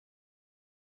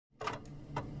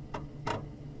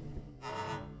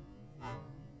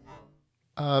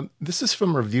This is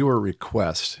from a viewer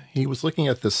request. He was looking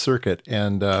at this circuit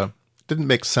and didn't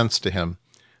make sense to him,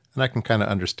 and I can kind of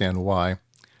understand why.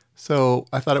 So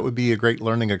I thought it would be a great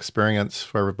learning experience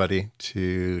for everybody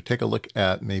to take a look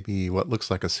at maybe what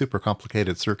looks like a super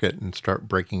complicated circuit and start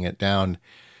breaking it down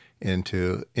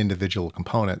into individual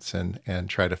components and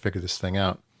try to figure this thing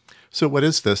out. So what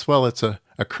is this? Well, it's a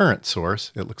current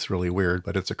source. It looks really weird,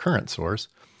 but it's a current source.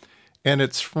 And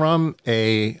it's from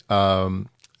a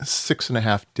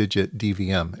 6.5 digit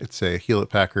DVM. It's a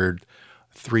Hewlett-Packard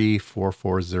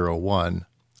 34401,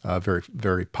 very,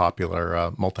 very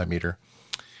popular multimeter.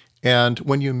 And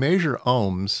when you measure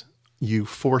ohms, you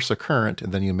force a current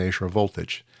and then you measure a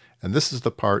voltage. And this is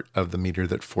the part of the meter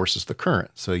that forces the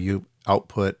current. So you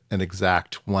output an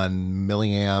exact 1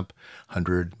 milliamp,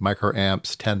 100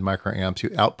 microamps, 10 microamps.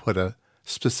 You output a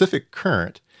specific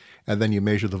current, and then you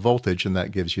measure the voltage, and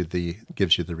that gives you the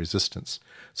resistance.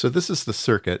 So this is the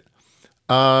circuit.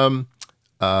 So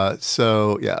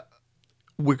yeah,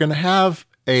 we're going to have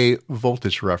a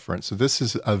voltage reference. So this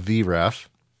is a VREF.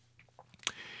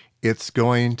 It's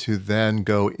going to then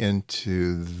go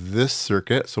into this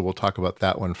circuit. So we'll talk about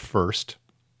that one first.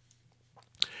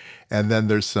 And then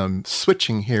there's some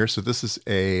switching here. So this is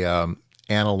a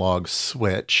analog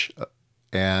switch.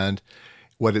 And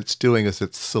what it's doing is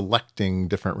it's selecting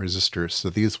different resistors. So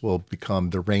these will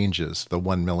become the ranges, the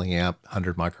 1 milliamp,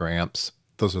 100 microamps.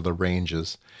 Those are the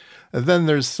ranges. And then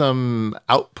there's some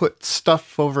output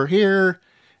stuff over here,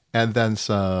 and then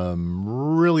some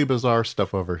really bizarre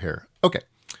stuff over here. Okay,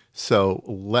 so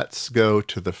let's go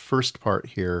to the first part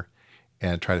here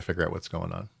and try to figure out what's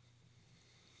going on.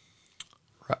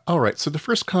 All right, so the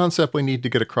first concept we need to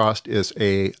get across is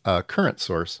a current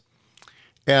source.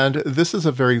 And this is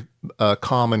a very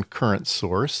common current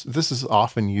source. This is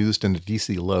often used in a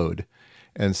DC load.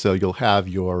 And so you'll have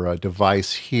your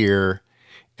device here,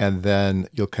 and then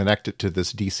you'll connect it to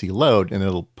this DC load, and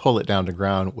it'll pull it down to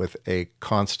ground with a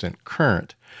constant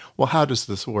current. Well, how does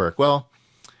this work? Well,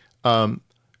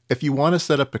 if you want to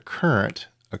set up a current,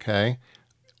 okay,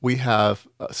 we have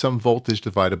some voltage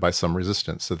divided by some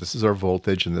resistance. So this is our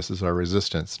voltage and this is our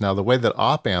resistance. Now, the way that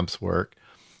op amps work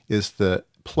is the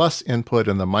plus input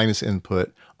and the minus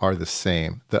input are the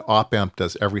same. The op amp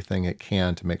does everything it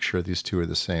can to make sure these two are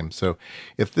the same. So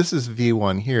if this is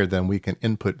V1 here, then we can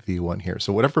input V1 here.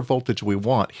 So whatever voltage we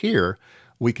want here,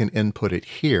 we can input it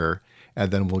here,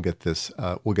 and then we'll get this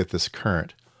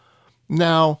current.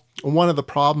 Now, one of the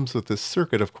problems with this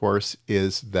circuit, of course,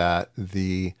 is that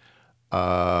the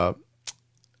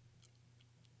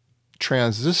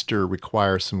transistor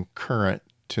requires some current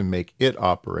to make it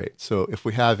operate. So if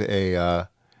we have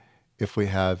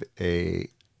a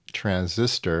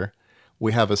transistor,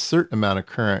 we have a certain amount of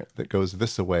current that goes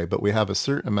this way, but we have a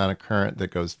certain amount of current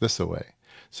that goes this way.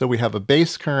 So we have a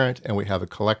base current and we have a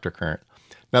collector current.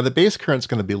 Now the base current is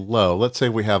going to be low. Let's say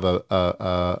we have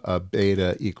a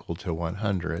beta equal to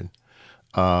 100.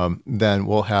 Then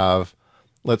we'll have,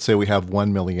 let's say we have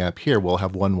 1 milliamp here. We'll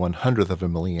have 1/100th of a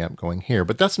milliamp going here,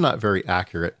 but that's not very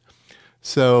accurate.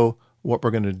 So what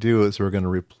we're going to do is we're going to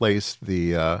replace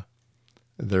the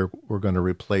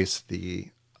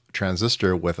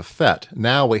transistor with a FET.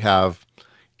 Now we have,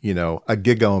 you know, a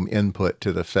gigohm input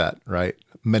to the FET, right?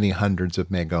 Many hundreds of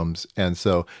megohms. And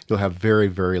so you'll have very,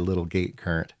 very little gate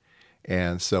current.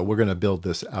 And so we're going to build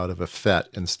this out of a FET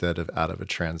instead of out of a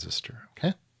transistor,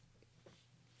 okay?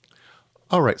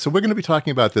 All right, so we're going to be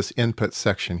talking about this input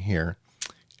section here.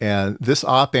 And this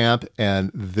op amp and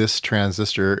this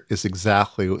transistor is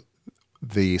exactly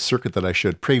the circuit that I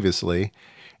showed previously.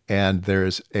 And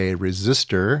there's a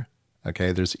resistor,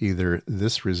 okay? There's either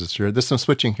this resistor, there's some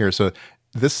switching here. So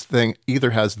this thing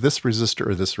either has this resistor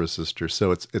or this resistor.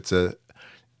 So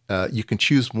you can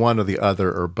choose one or the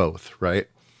other or both, right?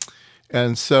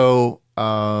 And so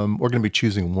we're going to be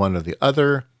choosing one or the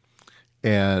other.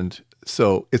 And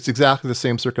so it's exactly the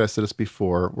same circuit I said this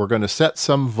before. We're going to set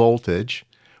some voltage.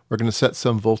 We're going to set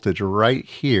some voltage right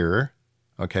here,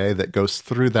 okay, that goes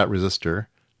through that resistor,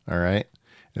 all right?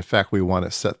 In fact, we want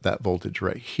to set that voltage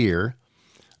right here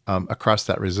across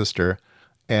that resistor.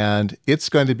 And it's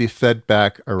going to be fed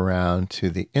back around to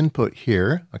the input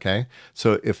here, okay?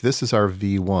 So if this is our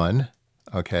V1,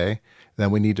 okay,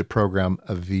 then we need to program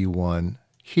a V1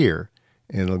 here.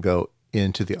 And it'll go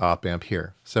into the op amp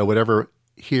here. So whatever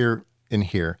here in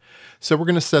here. So we're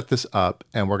going to set this up,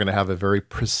 and we're going to have a very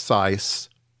precise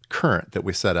current that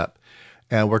we set up.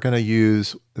 And we're going to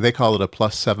use, they call it a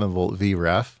plus 7 volt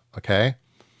VREF, okay?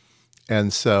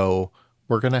 And so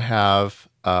we're going to have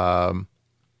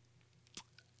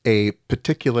a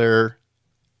particular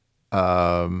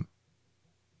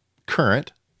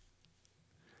current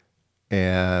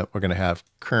And we're going to have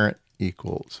current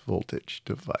equals voltage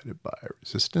divided by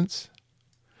resistance.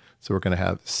 So we're going to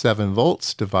have 7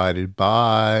 volts divided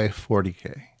by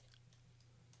 40K.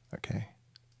 Okay.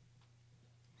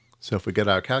 So if we get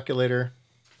our calculator,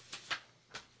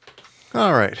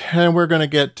 all right, and we're going to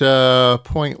get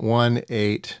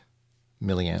 0.18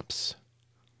 milliamps.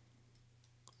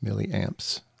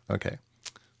 Milliamps. Okay.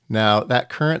 Now that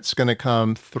current's going to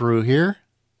come through here.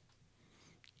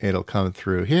 It'll come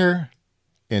through here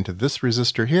into this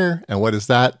resistor here. And what is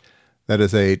that? That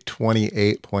is a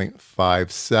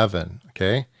 28.57.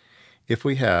 Okay. If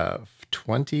we have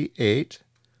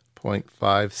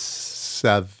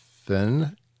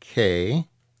 28.57K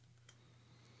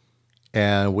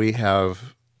and we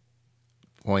have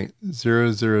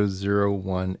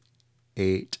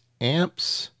 0.00018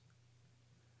 amps,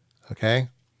 okay,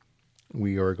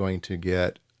 we are going to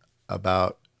get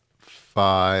about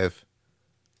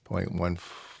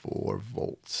 5.14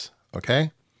 volts.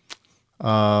 Okay.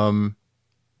 All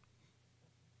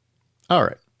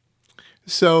right.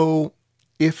 So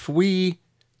if we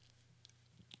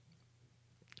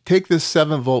take this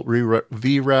 7-volt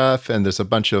VREF and there's a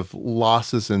bunch of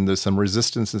losses and there's some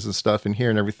resistances and stuff in here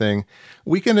and everything,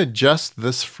 we can adjust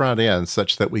this front end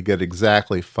such that we get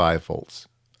exactly 5 volts.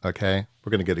 Okay, we're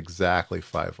going to get exactly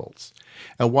 5 volts.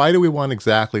 And why do we want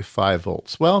exactly 5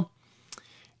 volts? Well,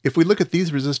 if we look at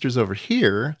these resistors over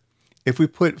here, if we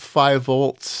put 5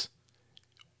 volts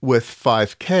with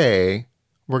 5K,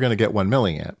 we're going to get 1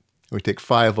 milliamp. If we take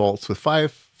 5 volts with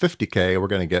 50K, we're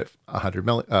going to get 100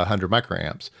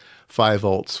 microamps. 5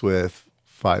 volts with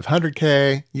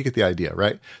 500K, you get the idea,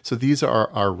 right? So these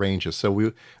are our ranges. So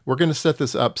we're going to set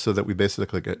this up so that we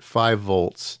basically get 5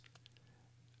 volts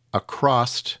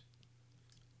across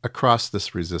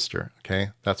this resistor, okay?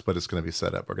 That's what it's going to be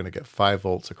set up. We're going to get 5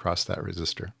 volts across that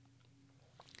resistor.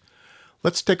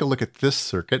 Let's take a look at this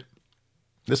circuit.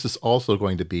 This is also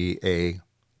going to be a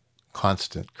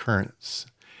constant current.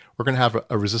 We're going to have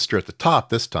a resistor at the top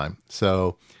this time.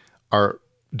 So our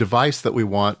device that we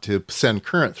want to send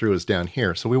current through is down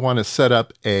here. So we want to set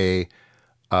up a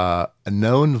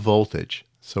known voltage.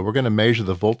 So we're going to measure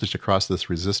the voltage across this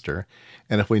resistor.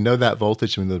 And if we know that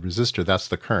voltage in the resistor, that's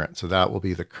the current. So that will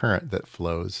be the current that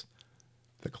flows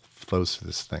through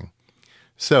this thing.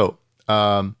 So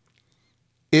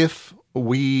if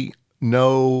we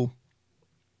know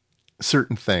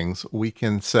certain things, we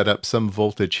can set up some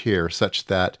voltage here such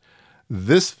that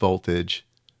this voltage,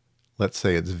 let's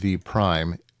say it's V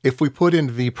prime. If we put in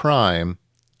V prime,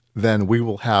 then we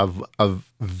will have a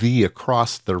V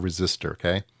across the resistor,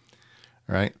 okay?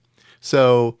 All right.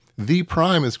 So V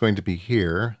prime is going to be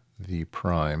here, V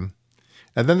prime.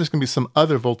 And then there's going to be some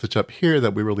other voltage up here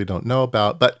that we really don't know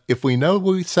about. But if we know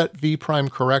we set V prime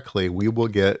correctly, we will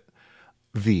get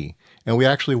V. And we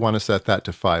actually want to set that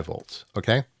to 5 volts,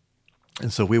 okay?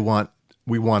 And so we want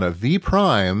a V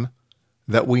prime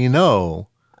that we know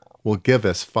will give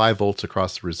us 5 volts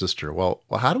across the resistor. Well,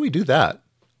 how do we do that?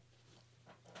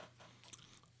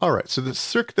 All right, so the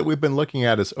circuit that we've been looking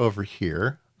at is over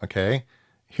here, okay?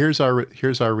 Here's our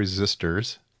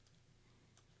resistors.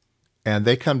 And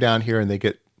they come down here and they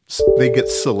get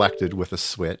selected with a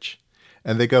switch.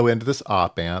 And they go into this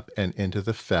op amp and into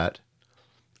the FET.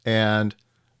 And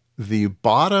the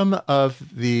bottom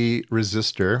of the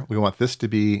resistor, we want this to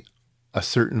be a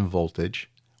certain voltage.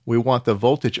 We want the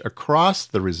voltage across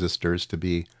the resistors to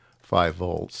be 5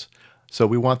 volts. So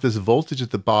we want this voltage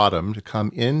at the bottom to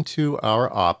come into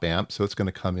our op amp. So it's going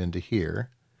to come into here.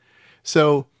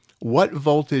 So what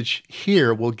voltage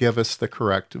here will give us the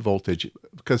correct voltage?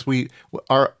 Because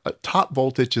our top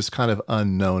voltage is kind of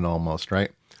unknown almost,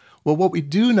 right? Well, what we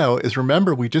do know is,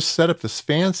 remember, we just set up this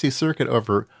fancy circuit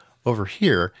over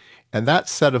here, and that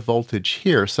set a voltage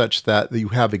here such that you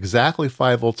have exactly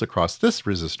 5 volts across this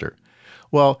resistor.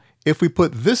 Well, if we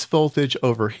put this voltage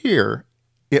over here,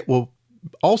 it will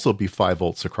also be 5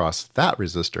 volts across that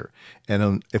resistor.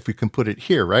 And if we can put it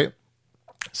here, right?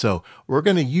 So we're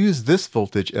going to use this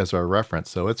voltage as our reference.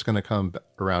 So it's going to come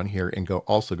around here and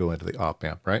also go into the op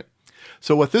amp, right?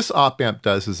 So what this op amp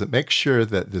does is it makes sure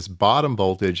that this bottom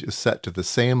voltage is set to the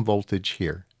same voltage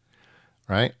here,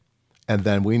 right? And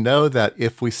then we know that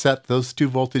if we set those two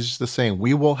voltages the same,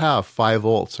 we will have 5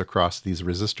 volts across these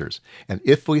resistors. And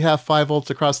if we have 5 volts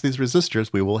across these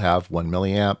resistors, we will have 1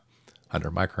 milliamp,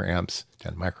 100 microamps,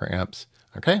 10 microamps,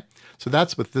 okay? So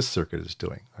that's what this circuit is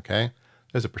doing, okay?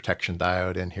 There's a protection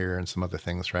diode in here and some other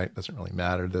things, right? Doesn't really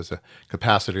matter. There's a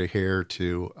capacitor here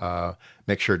to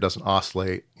make sure it doesn't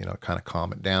oscillate, kind of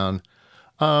calm it down.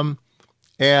 And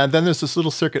then there's this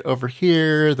little circuit over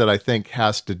here that I think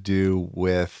has to do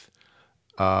with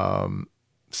some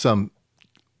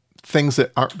things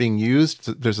that aren't being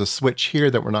used. There's a switch here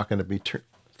that we're not going to be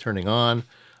turning on.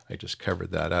 I just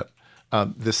covered that up.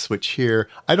 This switch here,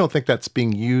 I don't think that's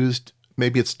being used.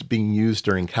 Maybe it's being used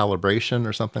during calibration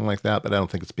or something like that, but I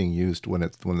don't think it's being used when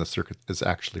the circuit is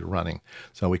actually running.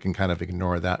 So we can kind of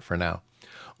ignore that for now.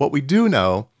 What we do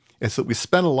know is that we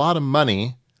spent a lot of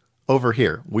money over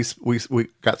here. We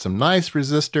got some nice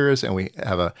resistors, and we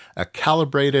have a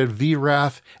calibrated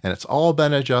VREF, and it's all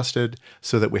been adjusted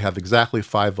so that we have exactly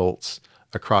 5 volts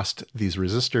across these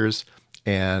resistors,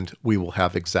 and we will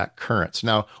have exact currents.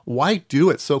 Now, why do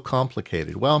it so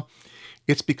complicated? Well,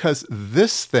 it's because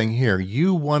this thing here,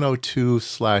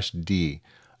 U102/D,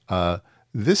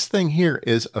 this thing here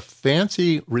is a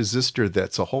fancy resistor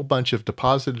that's a whole bunch of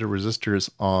deposited resistors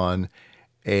on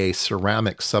a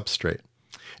ceramic substrate.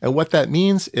 And what that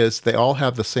means is they all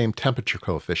have the same temperature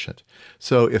coefficient.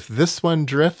 So if this one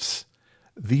drifts,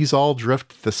 these all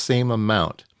drift the same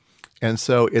amount. And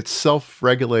so it's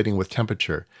self-regulating with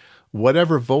temperature.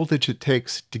 Whatever voltage it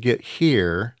takes to get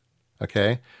here,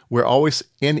 okay, we're always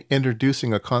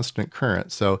introducing a constant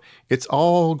current. So it's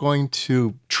all going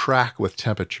to track with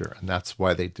temperature, and that's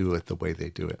why they do it the way they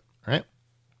do it, right?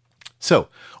 So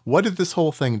what did this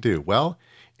whole thing do? Well,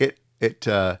 it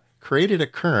created a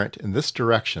current in this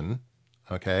direction,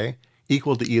 okay,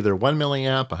 equal to either 1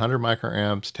 milliamp, 100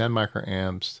 microamps, 10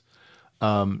 microamps,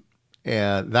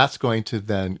 and that's going to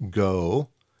then go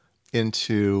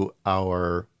into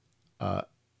our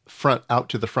out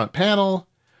to the front panel,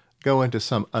 go into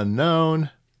some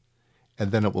unknown,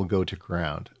 and then it will go to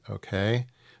ground, okay?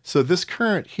 So this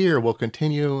current here will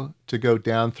continue to go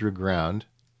down through ground,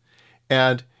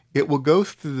 and it will go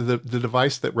through the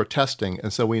device that we're testing.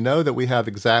 And so we know that we have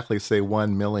exactly, say,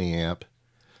 1 milliamp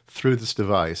through this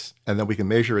device, and then we can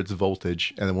measure its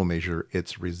voltage, and then we'll measure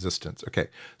its resistance. Okay,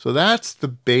 so that's the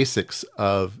basics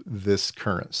of this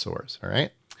current source, all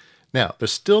right? Now,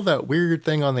 there's still that weird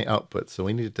thing on the output, so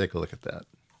we need to take a look at that.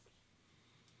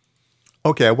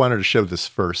 Okay, I wanted to show this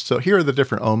first. So here are the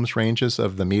different ohms ranges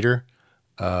of the meter.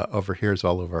 Over here is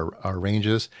all of our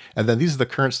ranges. And then these are the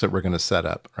currents that we're going to set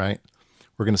up, right?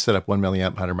 We're going to set up 1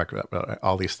 milliamp, 100 microamp,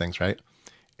 all these things, right?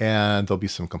 And there'll be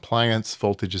some compliance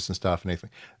voltages and stuff and anything.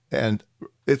 And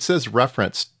it says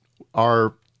reference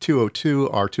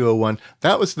R202, R201.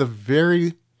 That was the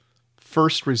very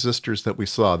first resistors that we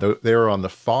saw. They were on the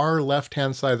far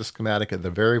left-hand side of the schematic at the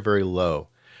very, very low.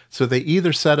 So they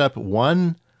either set up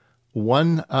one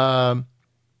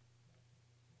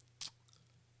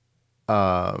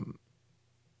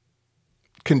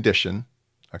condition,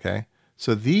 okay?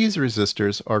 So these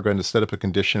resistors are going to set up a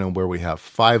condition where we have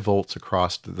 5 volts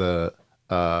across the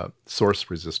source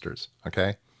resistors,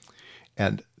 okay?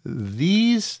 And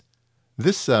this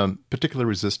particular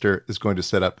resistor is going to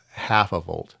set up half a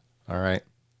volt, all right?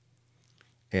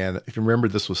 And if you remember,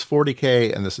 this was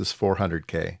 40K and this is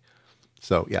 400K.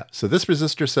 So yeah, so this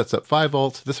resistor sets up 5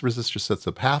 volts, this resistor sets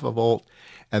up half a volt,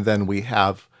 and then we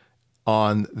have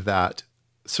on that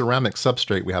ceramic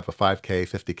substrate, we have a 5K,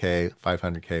 50K,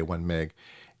 500K, 1 meg,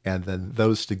 and then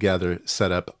those together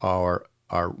set up our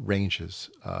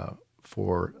ranges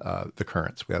for the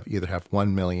currents. We either have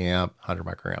 1 milliamp, 100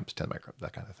 microamps, 10 microamps,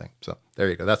 that kind of thing. So there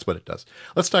you go. That's what it does.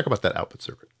 Let's talk about that output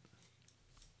circuit.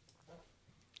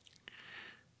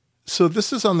 So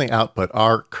this is on the output.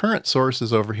 Our current source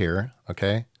is over here.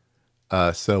 Okay,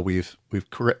 so we've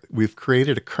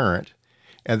created a current.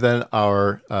 And then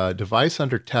our device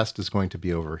under test is going to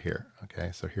be over here.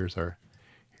 Okay, so here's our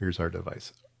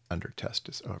device under test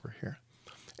is over here.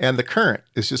 And the current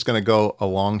is just going to go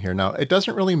along here. Now, it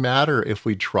doesn't really matter if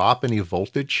we drop any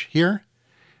voltage here.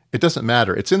 It doesn't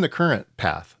matter. It's in the current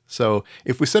path. So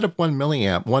if we set up 1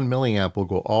 milliamp will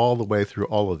go all the way through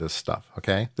all of this stuff,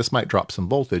 okay? This might drop some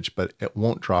voltage, but it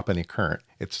won't drop any current.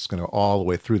 It's just going to go all the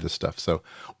way through this stuff. So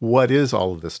what is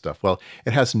all of this stuff? Well,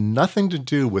 it has nothing to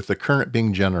do with the current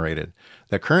being generated.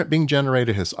 The current being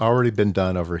generated has already been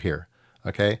done over here,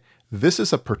 okay? This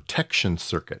is a protection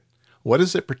circuit. What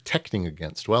is it protecting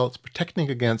against? Well, it's protecting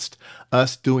against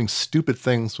us doing stupid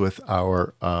things with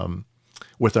our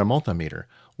multimeter.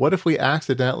 What if we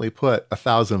accidentally put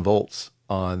 1,000 volts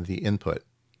on the input?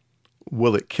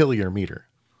 Will it kill your meter?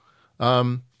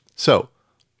 So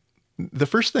the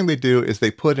first thing they do is they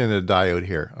put in a diode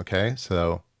here. Okay,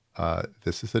 so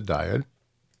this is a diode.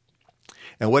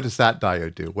 And what does that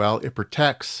diode do? Well, it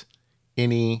protects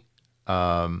any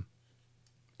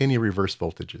reverse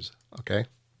voltages. Okay,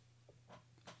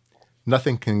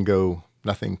 nothing can go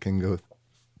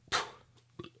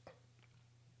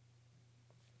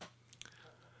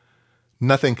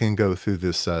through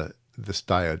this this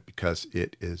diode because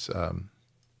it is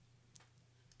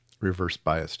reverse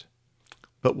biased.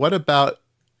 But what about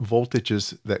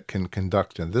voltages that can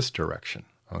conduct in this direction,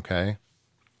 okay?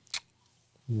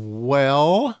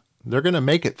 Well, they're going to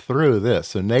make it through this.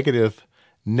 So negative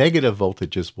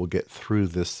voltages will get through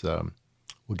this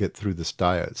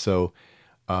diode. So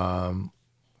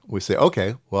we say,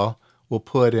 okay, well, we'll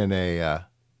put in another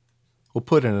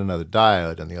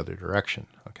diode in the other direction,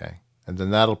 okay? And then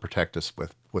that'll protect us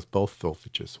with both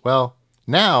voltages. Well,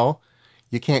 now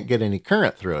you can't get any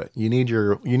current through it. You need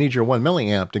your 1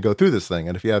 milliamp to go through this thing.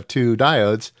 And if you have 2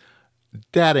 diodes,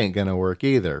 that ain't going to work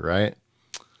either, right?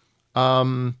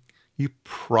 You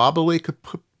probably could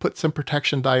put some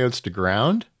protection diodes to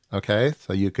ground, okay?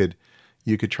 So you could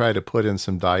try to put in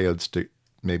some diodes to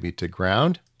maybe to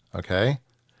ground, okay?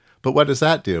 But what does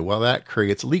that do? Well, that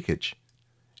creates leakage,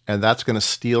 and that's going to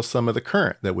steal some of the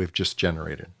current that we've just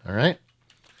generated, all right?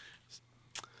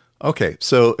 Okay,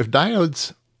 so if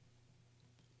diodes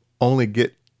only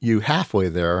get you halfway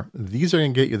there, these are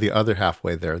going to get you the other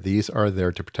halfway there. These are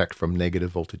there to protect from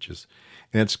negative voltages.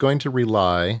 And it's going to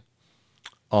rely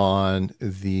on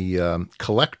the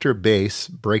collector base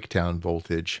breakdown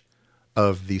voltage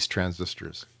of these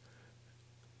transistors.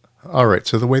 All right,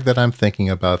 so the way that I'm thinking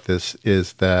about this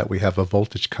is that we have a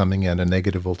voltage coming in, a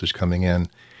negative voltage coming in,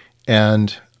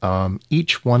 and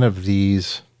each one of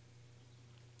these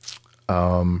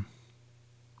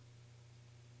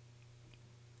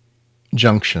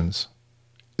junctions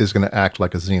is going to act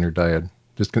like a Zener diode.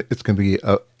 It's going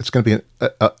to be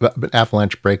an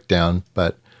avalanche breakdown,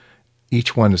 but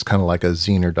each one is kind of like a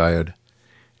Zener diode,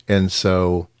 and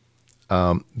so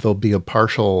there'll be a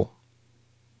partial.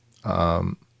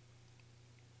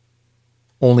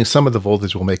 Only some of the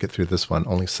voltage will make it through this one.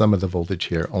 Only some of the voltage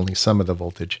here. Only some of the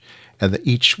voltage, and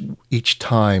each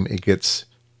time it gets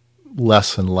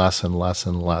less and less and less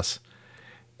and less.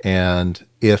 And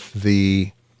if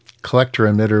the collector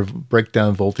emitter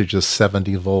breakdown voltage is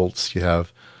 70 volts, you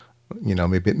have,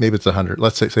 maybe it's 100.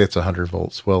 Let's say it's 100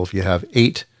 volts. Well, if you have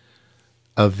 8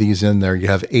 of these in there, you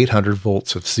have 800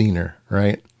 volts of Zener,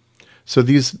 right? So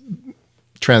these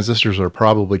transistors are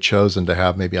probably chosen to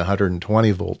have maybe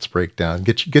 120 volts breakdown.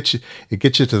 It gets you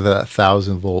to that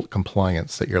 1,000 volt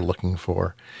compliance that you're looking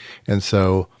for. And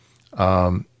so,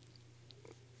 of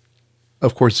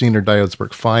course, Zener diodes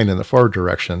work fine in the forward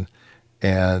direction,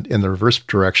 and in the reverse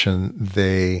direction,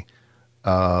 they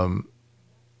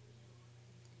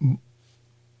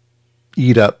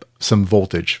eat up some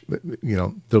voltage.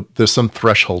 There's some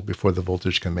threshold before the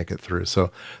voltage can make it through. So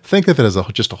think of it as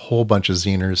just a whole bunch of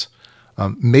Zeners.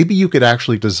 Maybe you could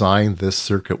actually design this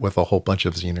circuit with a whole bunch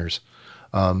of Zeners.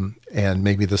 And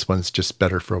maybe this one's just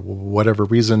better for whatever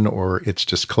reason, or it's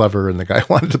just clever and the guy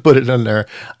wanted to put it in there.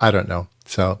 I don't know.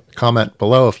 So comment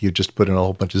below if you just put in a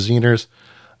whole bunch of Zeners,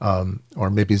 or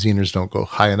maybe Zeners don't go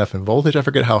high enough in voltage. I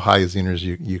forget how high Zeners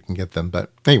you can get them.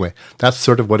 But anyway, that's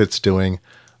sort of what it's doing.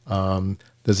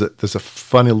 There's a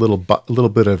funny little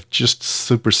bit of just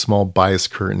super small bias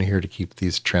current here to keep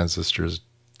these transistors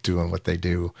doing what they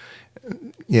do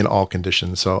in all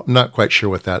conditions. So I'm not quite sure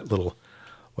what that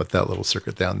little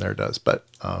circuit down there does, but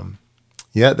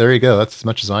yeah, there you go. That's as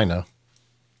much as I know.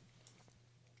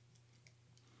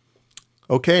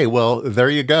 Okay, well, there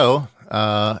you go.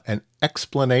 An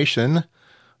explanation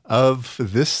of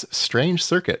this strange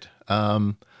circuit.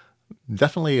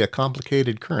 Definitely a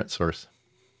complicated current source.